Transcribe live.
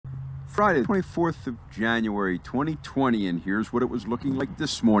Friday, 24th of January, 2020, and here's what it was looking like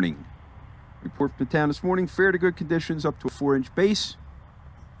this morning. Report from the town this morning, fair to good conditions up to a 4-inch base.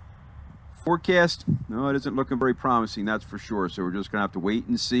 Forecast, no, it isn't looking very promising, that's for sure, so we're just going to have to wait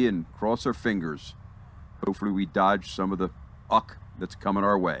and see and cross our fingers. Hopefully we dodge some of the uck that's coming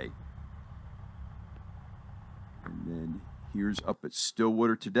our way. And then here's up at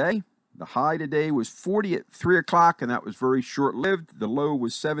Stillwater today. The high today was 40 at 3 o'clock, and that was very short-lived. The low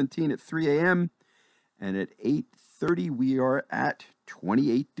was 17 at 3 a.m., and at 8:30 we are at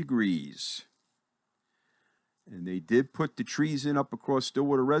 28 degrees. And they did put the trees in up across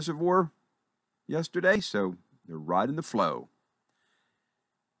Stillwater Reservoir yesterday, so they're riding the flow.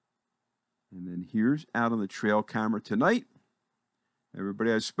 And then here's out on the trail camera tonight.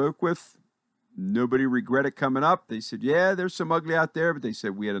 Everybody I spoke with, nobody regretted coming up. They said, yeah, there's some ugly out there, but they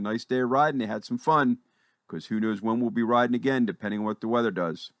said we had a nice day of riding. They had some fun, because who knows when we'll be riding again, depending on what the weather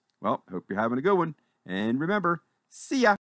does. Well, hope you're having a good one. And remember, see ya.